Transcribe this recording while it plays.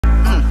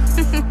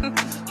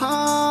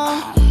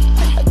I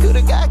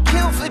could've got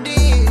killed for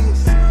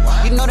this.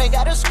 You know they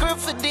got a script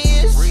for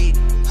this.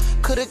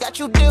 Could've got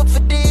you dipped for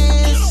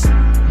this.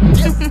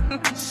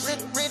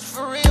 Rich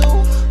for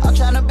real. I'm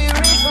tryna be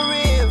rich for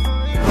real.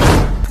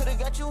 Could've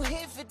got you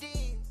hit for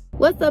this.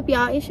 What's up,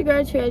 y'all? It's your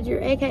girl Treasure,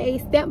 aka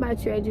Step by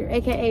Treasure,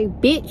 aka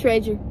Big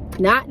Treasure,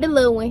 not the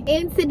little one.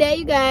 And today,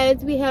 you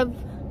guys, we have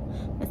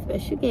a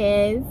special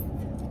guest.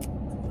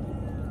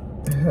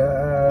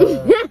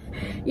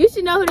 You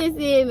should know who this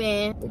is,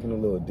 man. Looking a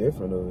little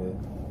different over here.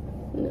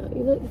 No,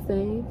 you look the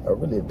same. I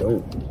really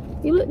don't.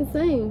 You look the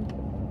same.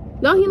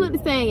 No, he look the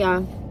same,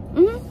 y'all.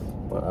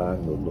 My eyes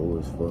look low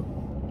as fuck.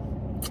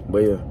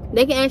 But yeah.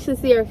 They can actually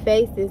see her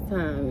face this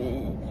time,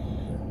 man.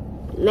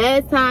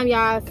 Last time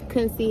y'all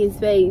couldn't see his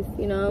face,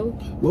 you know.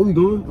 Where we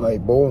going?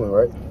 Like bowling,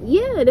 right?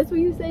 Yeah, that's where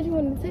you said you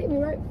wanted to take me,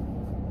 right?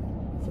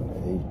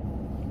 Hey,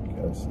 you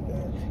gotta see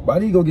that. But I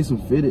need to go get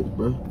some fitted,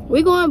 bro.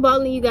 We going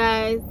bowling, you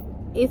guys.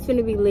 It's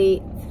finna be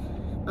lit.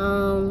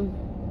 Do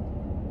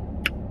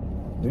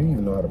you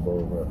even know how to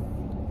bowl, bro?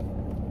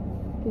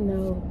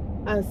 No,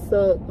 I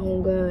suck.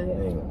 On God. I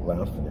ain't gonna lie,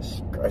 I'm finna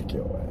strike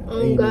your ass.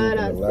 On God,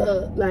 I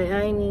suck. Like,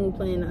 I ain't even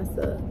playing, I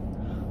suck.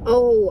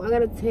 Oh, I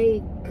gotta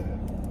take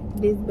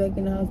this back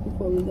in the house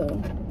before we go.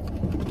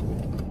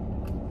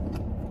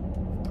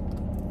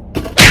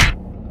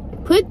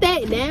 Put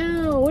that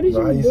down. What is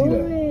you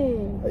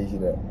doing? How you see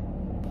that?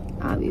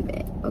 I'll be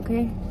back,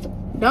 okay?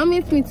 Don't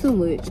miss me too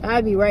much.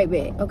 I'll be right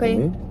back, okay?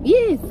 Mm-hmm.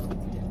 Yes.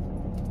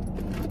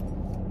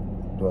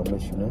 Do I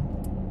miss you now?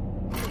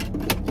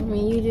 I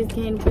mean, you just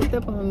came to pick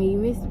up on me. You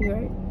missed me,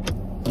 right?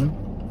 Hmm?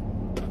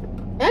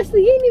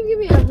 Actually, you didn't even give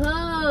me a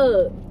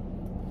hug.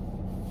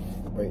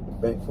 Wait, the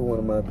bank for one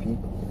of my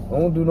people. I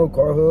don't do no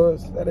car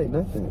hugs. That ain't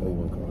nothing. Oh, you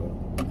want car hug?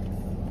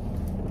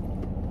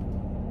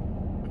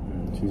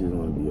 She just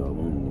want to be all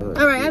alone.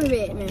 All right, I'll be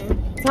back, man.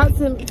 Talk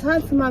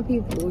to my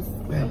peoples,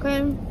 okay?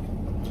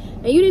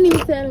 And you didn't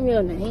even tell them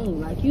your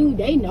name. Like,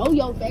 they know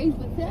your face,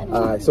 but tell them.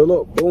 All right, so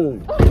look,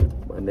 boom.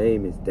 My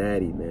name is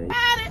Daddy, man.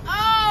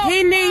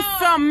 He needs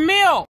some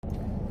milk.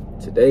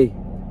 Today,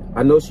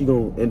 I know she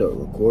gonna end up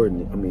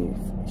recording it. I mean,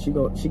 she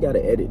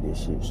gotta edit this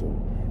shit. So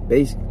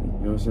basically, you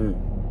know what I'm saying?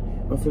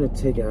 I'm finna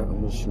take out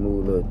on a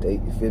smooth little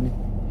date. You feel me?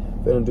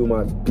 Finna do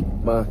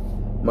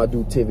my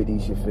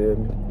dutivities. You feel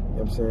me? You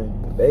know what I'm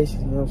saying?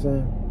 Basically, you know what I'm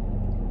saying?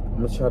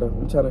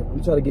 I'm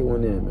trying to get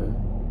one in, man.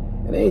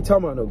 And I ain't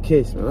talking about no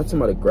kiss, man. I'm talking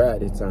about a grab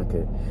this time.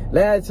 Cause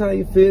last time,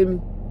 you feel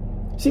me?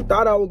 She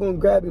thought I was gonna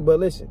grab me, but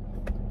listen,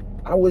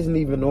 I wasn't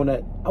even on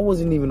that. I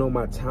wasn't even on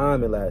my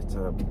timing last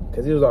time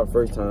because it was our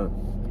first time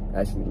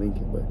actually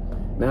linking. But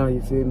now,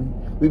 you feel me?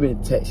 We've been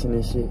texting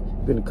and shit.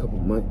 It's been a couple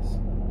months,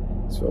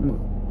 so I'm gonna, you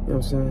know what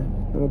I'm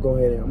saying? I'm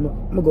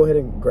gonna go ahead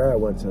and grab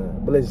one time.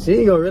 But listen, she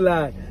ain't gonna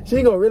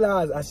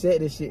realize I said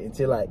this shit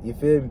until, like, you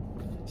feel me?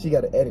 She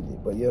gotta edit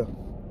it. But yeah,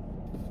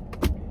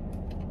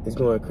 it's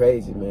going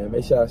crazy, man.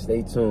 Make sure y'all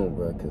stay tuned,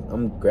 bro, because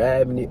I'm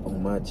grabbing it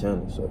on my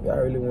channel. So if y'all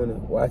really want to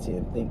watch it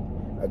and think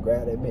I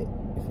grabbed that bit,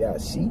 if y'all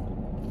see,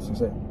 that's what I'm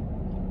saying.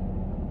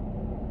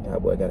 Y'all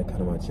boy gotta come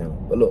to my channel.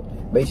 But look,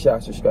 make sure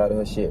y'all subscribe to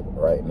her shit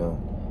right now.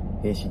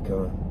 Here she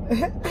come.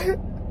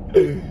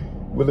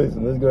 But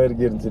listen, let's go ahead and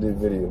get into this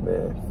video,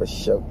 man. For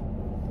sure.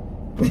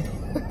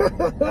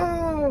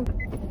 Huh?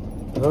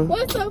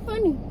 What's so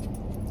funny?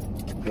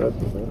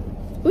 Nothing, man.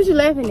 What you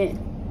laughing at?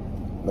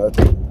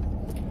 Nothing.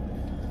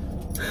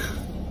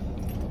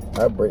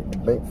 I break the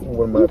bank for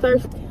one of my I'm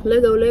thirsty.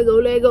 Let go. Yeah.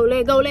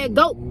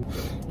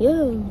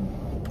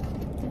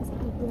 That's how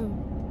I feel.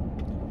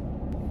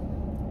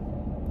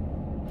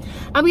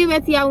 I'll be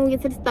back to y'all when we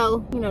get to the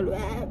store. You know the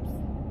vibes.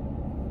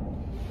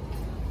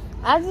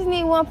 I just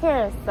need one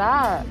pair of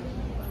socks.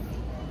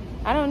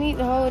 I don't need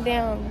to hold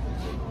down.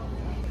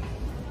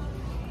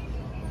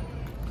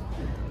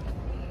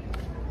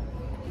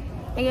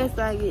 I guess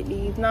I'll get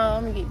these. No,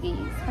 I'm gonna get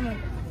these. Come on.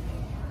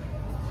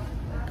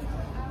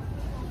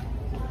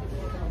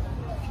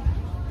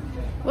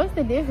 What's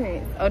the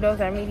difference? Oh, those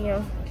are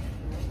medium.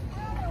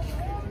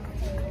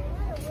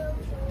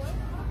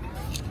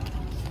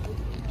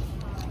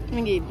 Let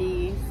me get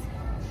these.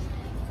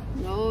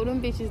 No,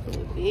 them bitches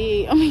look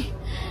big. I mean,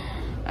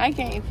 I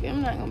can't fit.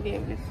 I'm not gonna be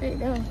able to fit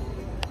them.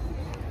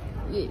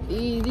 Get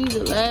these. These are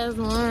the last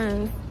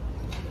ones.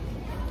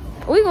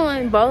 We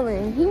going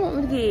bowling. He want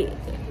me to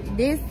get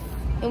this,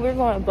 and we're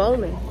going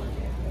bowling.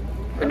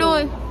 We're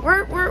going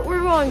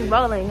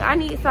bowling. I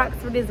need socks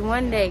for this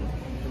one day.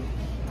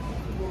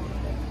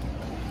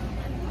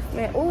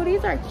 Man, oh,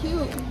 these are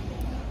cute.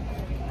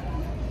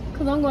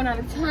 Cause I'm going out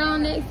of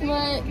town next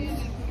month.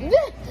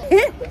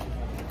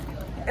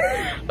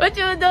 What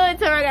you was doing,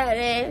 Tori,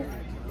 man?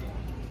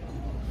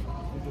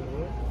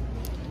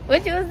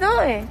 What you was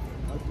doing?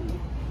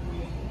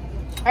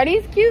 Are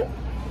these cute?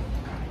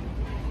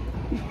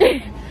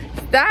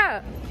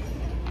 Stop.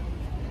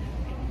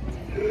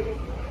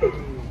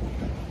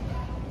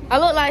 I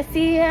look like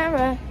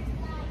Sierra.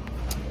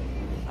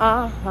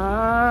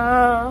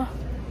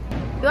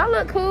 Do I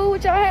look cool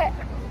with your hat?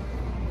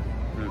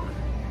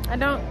 I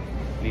don't.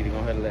 Need to go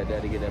ahead and let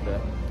Daddy get that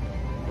back.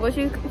 What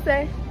you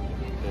say?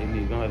 They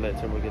need to go ahead and let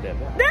Turbo get that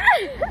back.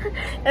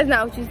 That's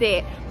not what you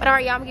said. But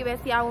alright, y'all, I'm gonna get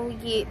back to y'all when we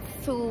get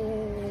to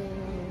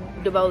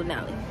the bowling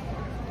alley.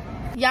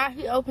 Y'all,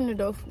 he opened the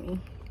door for me.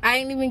 I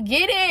ain't even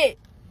get it.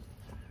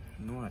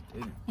 No, I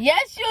didn't.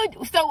 Yes,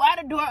 you. So why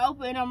the door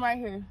open and I'm right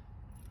here?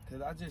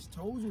 Cause I just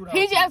told you that.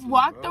 He just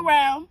walked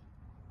around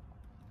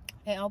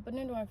and opened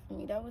the door for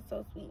me. That was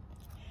so sweet.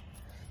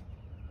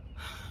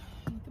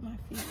 Look at my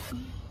feet.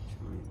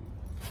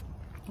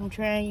 I'm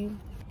trying you.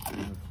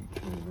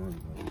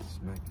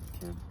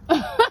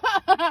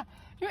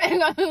 You ain't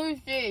gonna do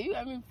shit. You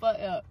got me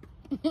fucked up.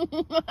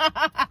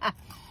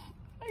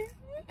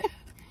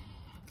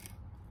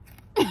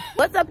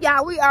 What's up,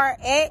 y'all? We are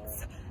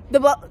at the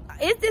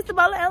is this the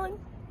bowling alley?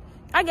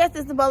 I guess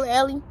it's the bowling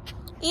alley.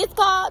 It's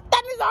called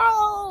Thunder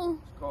Zone.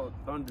 It's called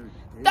Thunder.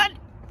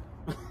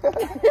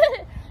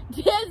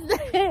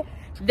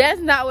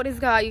 That's not what it's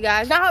called, you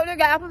guys. I hope they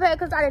got prepared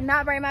because I did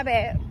not bring my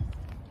bag.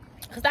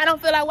 Because I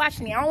don't feel like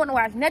watching it. I don't want to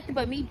watch nothing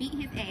but me beat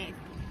his ass.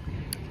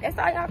 That's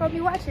all y'all gonna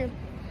be watching.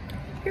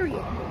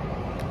 Period.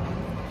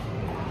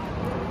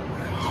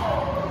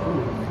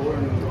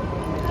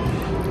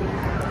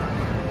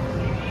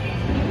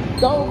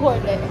 Don't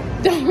record that.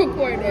 Don't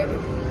record that.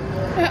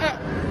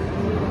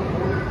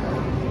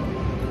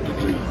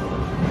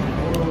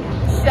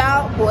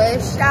 Shout, boy,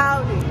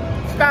 shout it.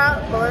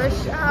 Shout, boy,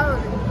 shout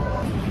it.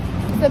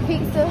 It's a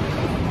pizza.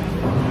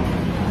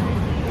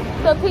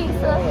 It's a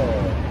pizza.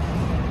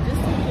 Just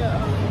see your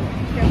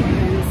camera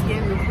and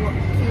scan the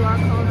QR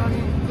code on it.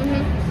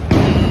 Mm-hmm.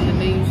 And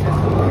then you should.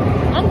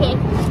 Okay,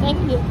 thank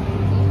you.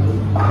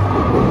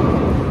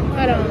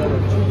 Hold on.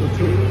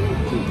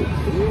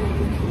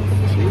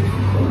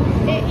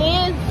 It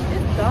is.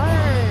 It's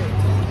dark.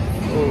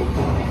 Oh,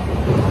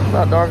 it's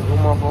not dark on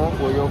my phone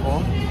or your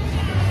phone.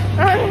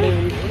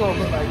 It's gonna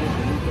look like this.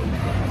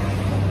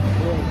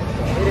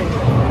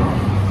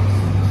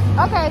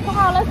 Okay, come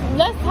on.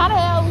 Let's. How the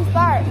hell we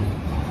start?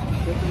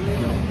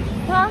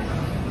 Huh?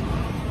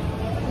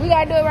 We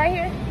gotta do it right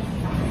here.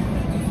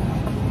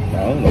 I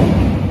don't know.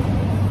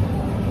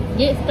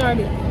 Get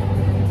started.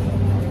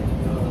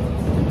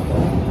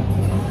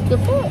 The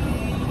foot.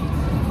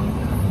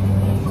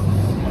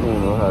 I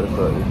don't know how to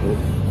start this shit.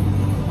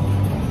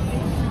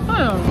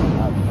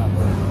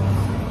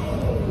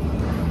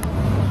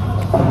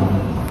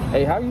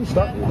 Hey, how you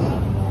start this?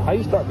 How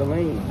you start the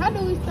lane? How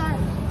do we start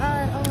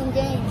our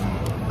game?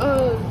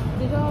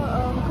 Did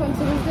y'all come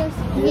to this desk?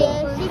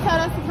 Yeah, she told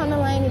us to come to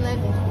lane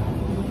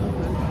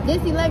 11.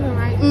 This 11,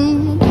 right?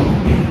 Mm-hmm.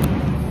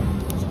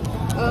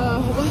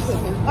 1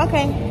 second.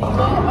 Okay.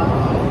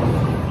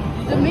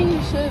 But the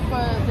menu should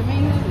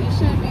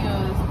be a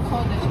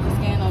code that you can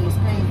scan on the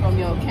screen from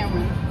your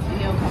camera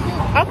and it'll come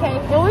up. Okay.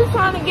 Well, we're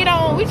trying to get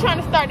on. We're trying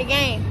to start the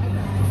game.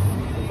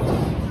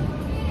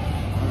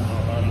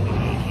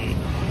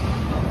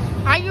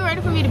 Are you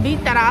ready for me to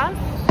beat that off?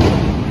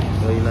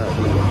 No, you're not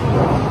beating me.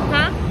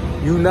 Huh?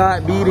 You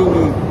not beating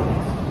me.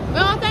 You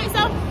don't think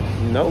so?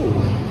 No.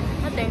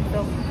 I think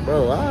so.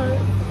 Bro, alright.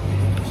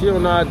 She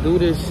don't know how to do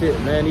this shit,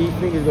 man. These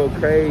niggas go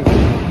crazy.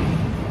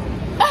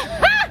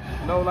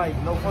 No, like,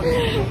 no fucking.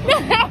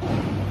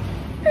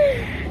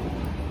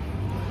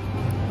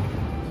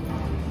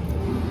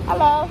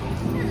 Hello.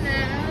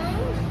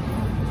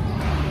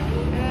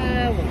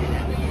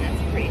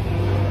 That's great.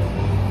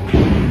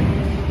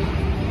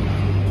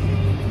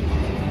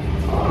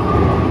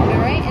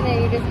 Alright, and then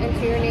you just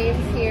enter your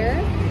names here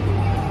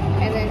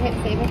and then hit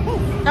save and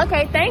post.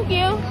 Okay, thank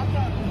you.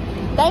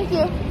 Thank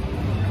you.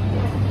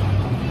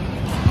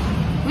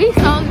 We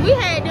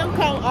had them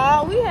come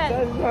all.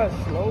 That's not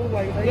slow,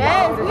 like.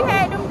 Yes, we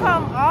had them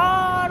come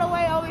all the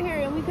way over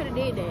here, and we could have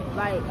did that.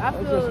 Like I That's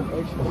feel. just some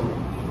extra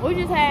shit. We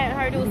just had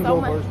her do You can so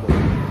go much. first, though.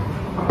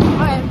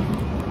 Okay.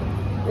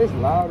 It's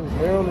loud as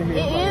hell in here.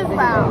 It is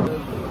loud.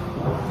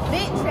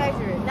 Big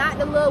treasure, not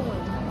the little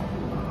one.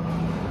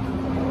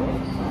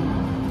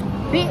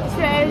 Big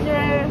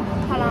treasure.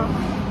 Hold on.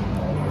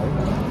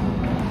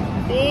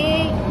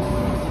 Big.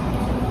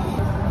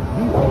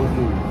 You OD.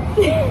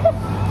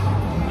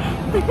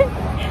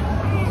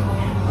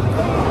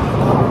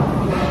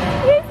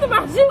 It's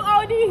about you,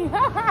 OD.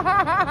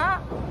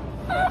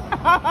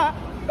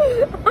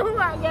 Oh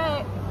my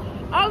god.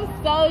 I'm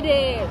so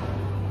dead.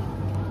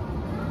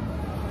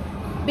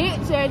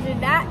 Big treasure,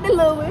 not the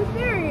little one.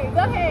 Period.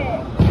 Go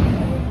ahead.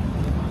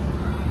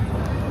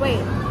 Wait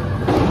a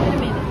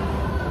minute.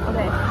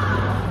 Okay.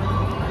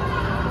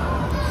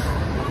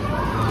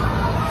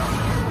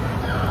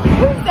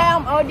 Who say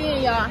I'm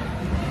ODing, y'all?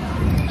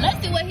 Let's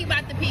see what he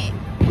about to pick.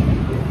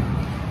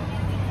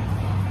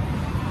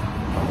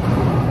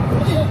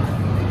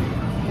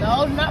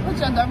 No, do not put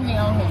your government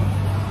on him.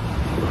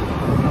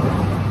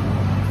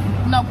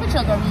 No, put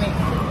your government.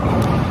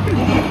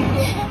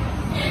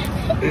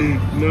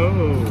 No.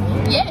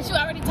 Yes, you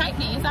already typed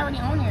it. It's already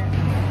on here.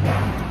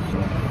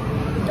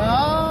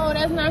 No,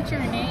 that's not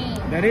your name.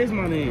 That is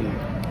my name.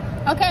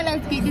 Okay,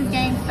 let's get this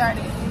game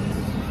started.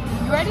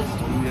 You ready?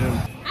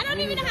 Yeah. I don't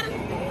even know how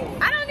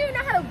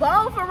to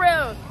bowl for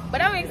real.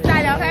 But I'm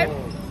excited, okay?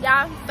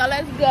 Y'all, so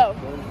let's go.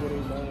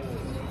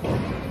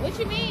 We What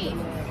you mean?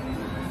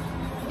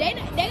 They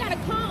gotta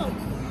come.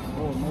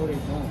 Oh, no, they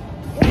don't.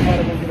 They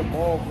gotta go get a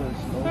ball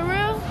first. No? For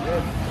real?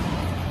 Yes.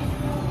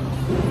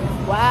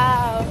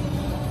 Wow.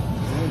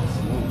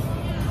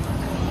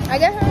 I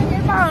guess I didn't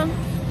get mine.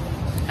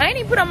 I ain't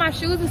even put on my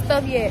shoes and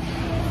stuff yet.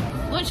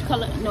 Which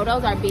color? No,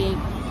 those are big.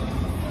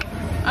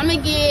 I'm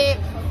gonna get,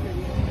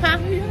 huh?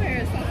 Your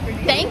hair is so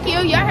pretty. Thank you.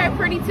 Your hair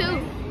pretty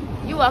too.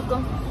 You're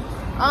welcome.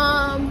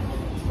 I'm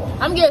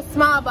gonna get a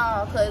small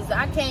ball because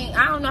I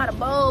don't know how to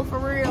bowl for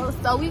real.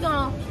 So we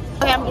gonna,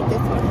 okay, I'm gonna get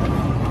this one.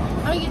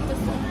 I'm gonna get this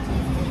one.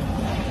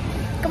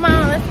 Come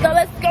on, let's go,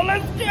 let's go,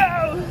 let's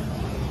go.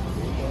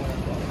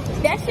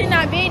 That shit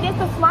not big. This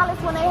the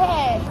smallest one they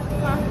had.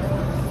 Huh?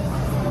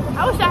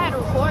 I wish I had a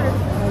recorder.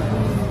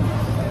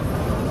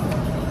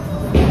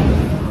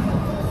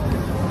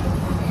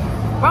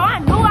 Bro, I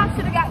knew I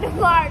should have got this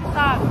large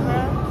socks,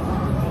 bro.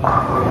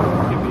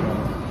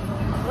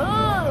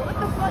 Ugh, what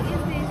the fuck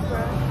is this,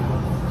 bro?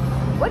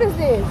 What is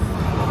this?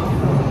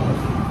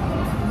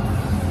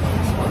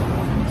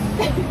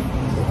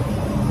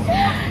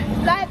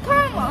 Like,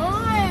 come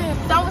on.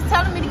 Someone was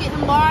telling me to get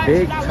them large.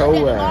 Big and I toe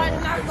looked at the large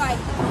and I was like,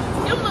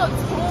 you look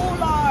too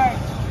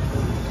large.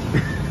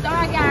 So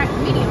I got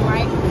medium,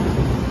 right?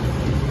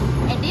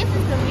 And this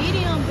is the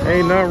medium, bro.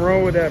 Ain't nothing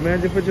wrong with that, man.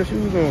 Just put your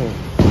shoes on.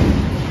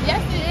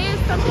 Yes, it is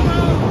something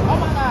wrong. Oh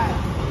my God.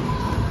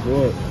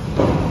 What?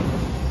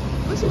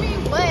 What you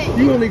mean, what?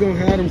 You only gonna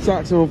have them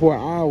socks on for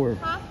an hour.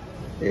 Huh?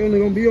 They only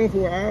gonna be on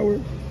for an hour.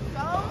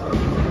 So,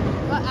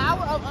 an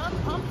hour of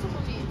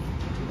uncomfortableness.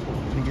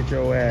 You get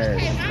your ass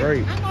Okay,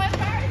 straight. I'm going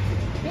first.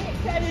 Big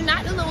Kevin,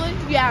 not the little one.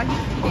 Yeah,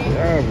 he's there.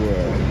 Yeah,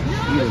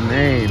 boy. You the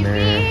name,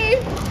 man.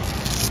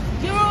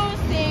 You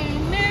see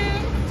me.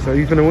 So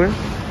you finna win?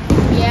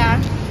 Yeah.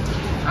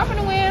 I'm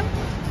gonna win.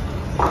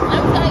 Let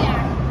me tell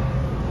y'all.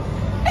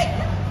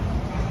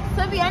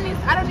 To be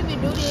honest, I don't even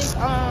do this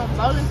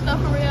bowling stuff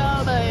for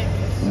real, but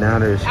Now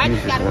the I just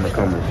excuses gotta wanna feel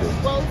come and shit.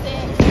 what was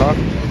that? Huh?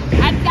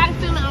 I just got a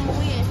feeling I'm gonna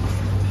win.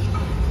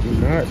 You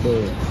not,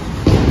 though.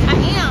 I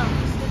am.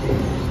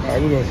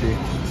 Alright, we gonna see.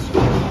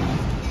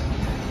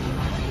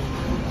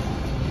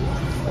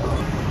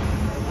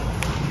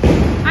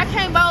 I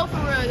can't bowl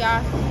for real,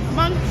 y'all.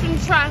 I'm just gonna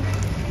try.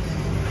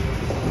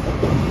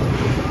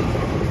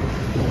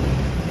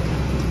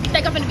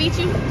 Think I'm gonna beat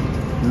you?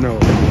 No.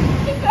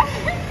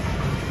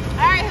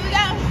 Alright, here we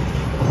go.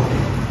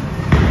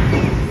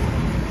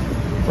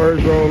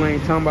 First roll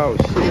ain't talking about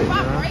shit, If I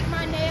man. break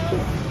my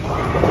nails,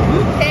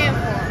 you can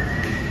for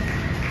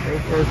it. Your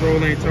first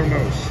roll ain't talking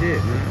about shit,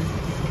 man.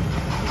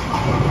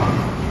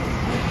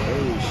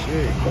 Oh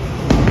shit.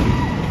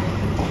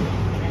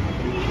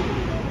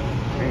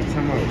 Ain't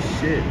talking about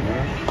shit,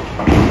 man.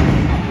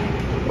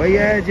 But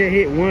your ass just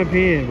hit one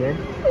pin, bro.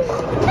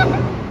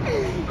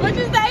 What'd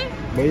you say?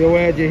 But your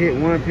ass just hit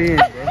one pin,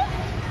 bro.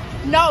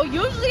 No,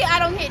 usually I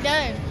don't hit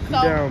none. You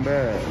So down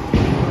bad.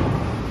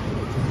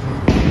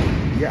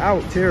 You're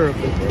out terrible,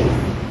 bro.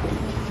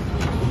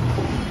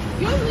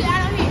 usually I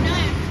don't hit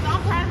none. So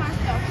I'm proud of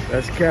myself.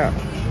 That's cap.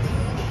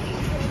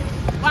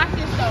 Watch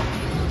this though.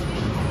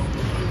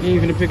 You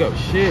ain't even pick up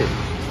shit.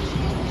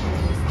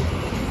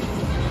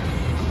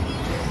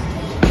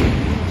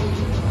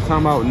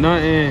 Talking about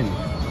nothing.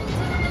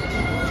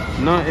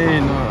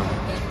 Nothing.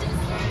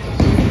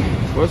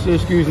 What's the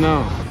excuse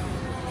now?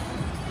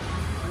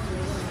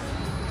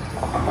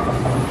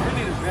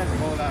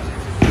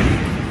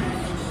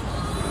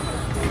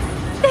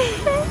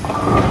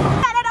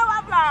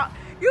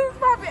 You was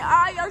popping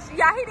all your shit.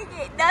 Y'all, he didn't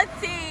get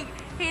nothing.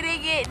 He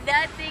didn't get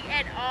nothing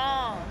at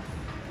all.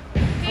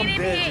 He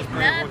didn't hit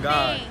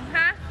nothing.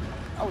 Huh?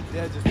 I was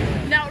dead just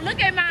playing. No, look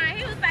at mine.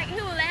 He was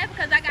laughing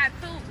because I got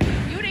two.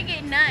 You didn't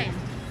get none.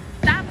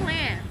 Stop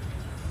playing.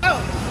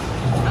 Oh,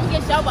 I'm gonna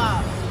get your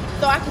ball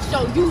so I can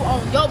show you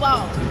on your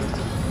ball.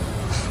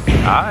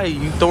 Alright,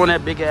 you throwing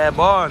that big ass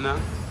ball now.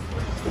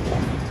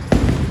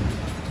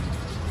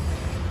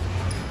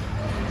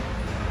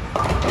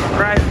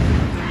 Right.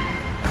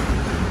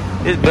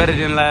 It's better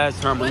than last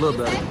time, a little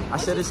better. I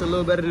said it's a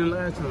little better than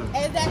last time.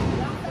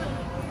 Exactly.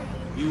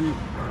 You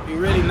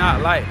really not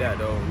like that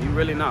though. You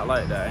really not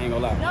like that. I ain't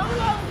gonna lie. No,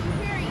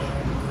 period.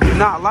 You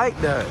not like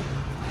that.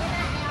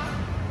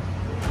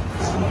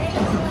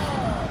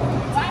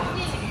 Watch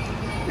this.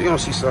 You gonna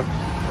see something.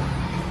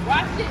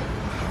 Watch this.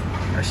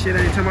 That shit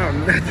ain't talking about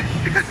nothing.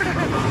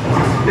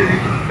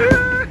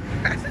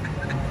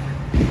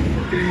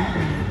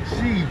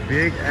 She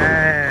big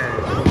ass.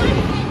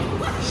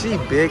 She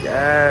big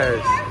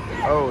ass.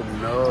 Oh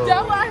no.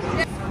 Don't watch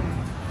this.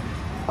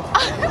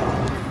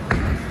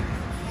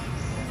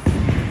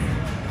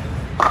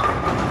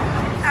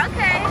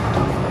 Okay.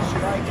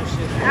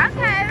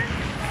 Okay.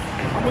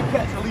 I'm gonna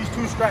catch at least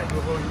 2 strikes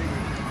before you leave.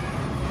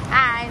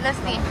 Alright, let's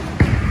see.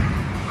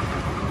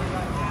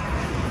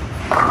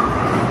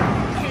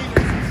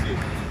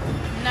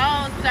 No,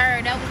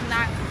 sir, that was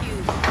not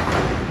cute.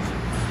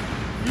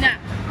 Nah,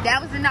 that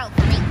was a no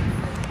for me.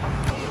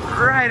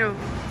 Right.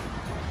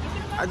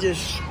 I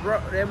just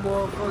struck that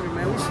motherfucker,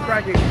 man. We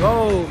striking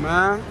gold,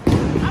 man.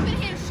 I've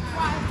been here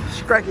squat.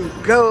 Striking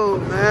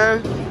gold,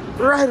 man.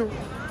 Right him.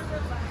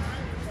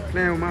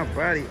 Playing with my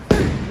body.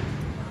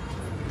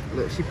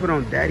 Look, she put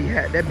on daddy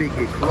hat. That bitch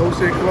get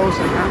closer and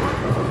closer, man.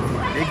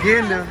 They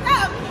getting there.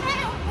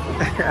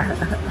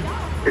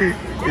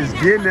 It's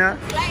getting there.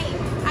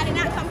 I did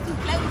not come to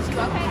play with you,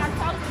 okay? I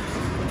told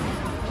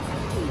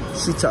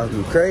you. She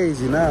talking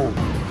crazy now.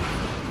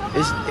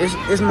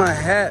 It's my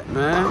hat,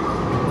 man.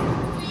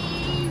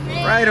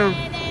 Right on.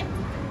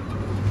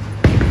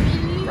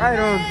 Right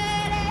on.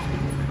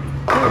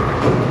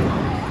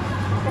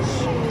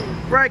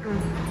 Strike him.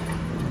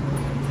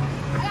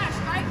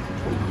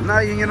 Nah,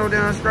 you ain't get no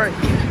damn strike.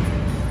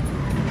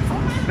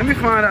 Let me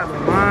find out the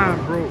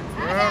line, bro.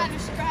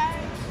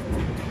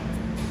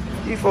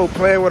 These folks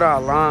playing with our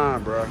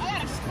line, bro.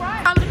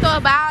 I'm gonna throw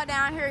a ball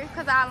down here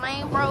because our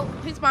lane broke.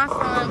 He's my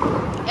son.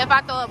 If I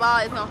throw a ball,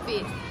 it's gonna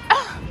fit.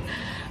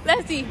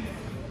 Let's see.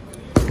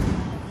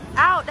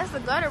 Ow, that's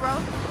a gutter, bro.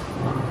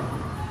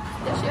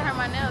 That shit hurt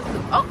my nails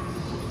too. Oh.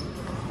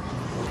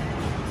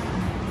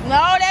 No,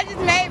 that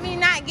just made me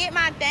not get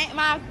my thing.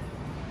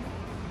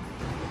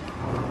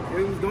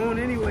 It was going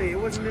anyway. It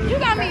wasn't in the You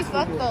got me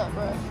fucked up,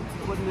 bro.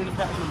 It wasn't in the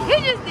passenger. You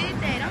just did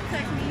that. Don't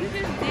touch me. You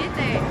just did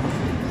that.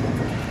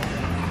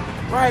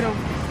 Right on.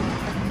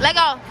 Let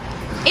go.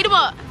 Eat him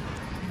up.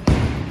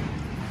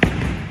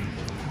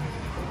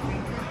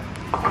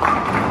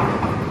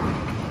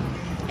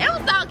 It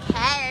was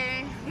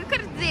okay. You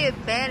could have did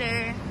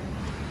better.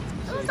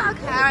 It was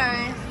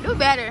okay. Do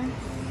better.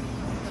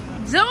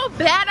 Do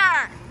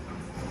better.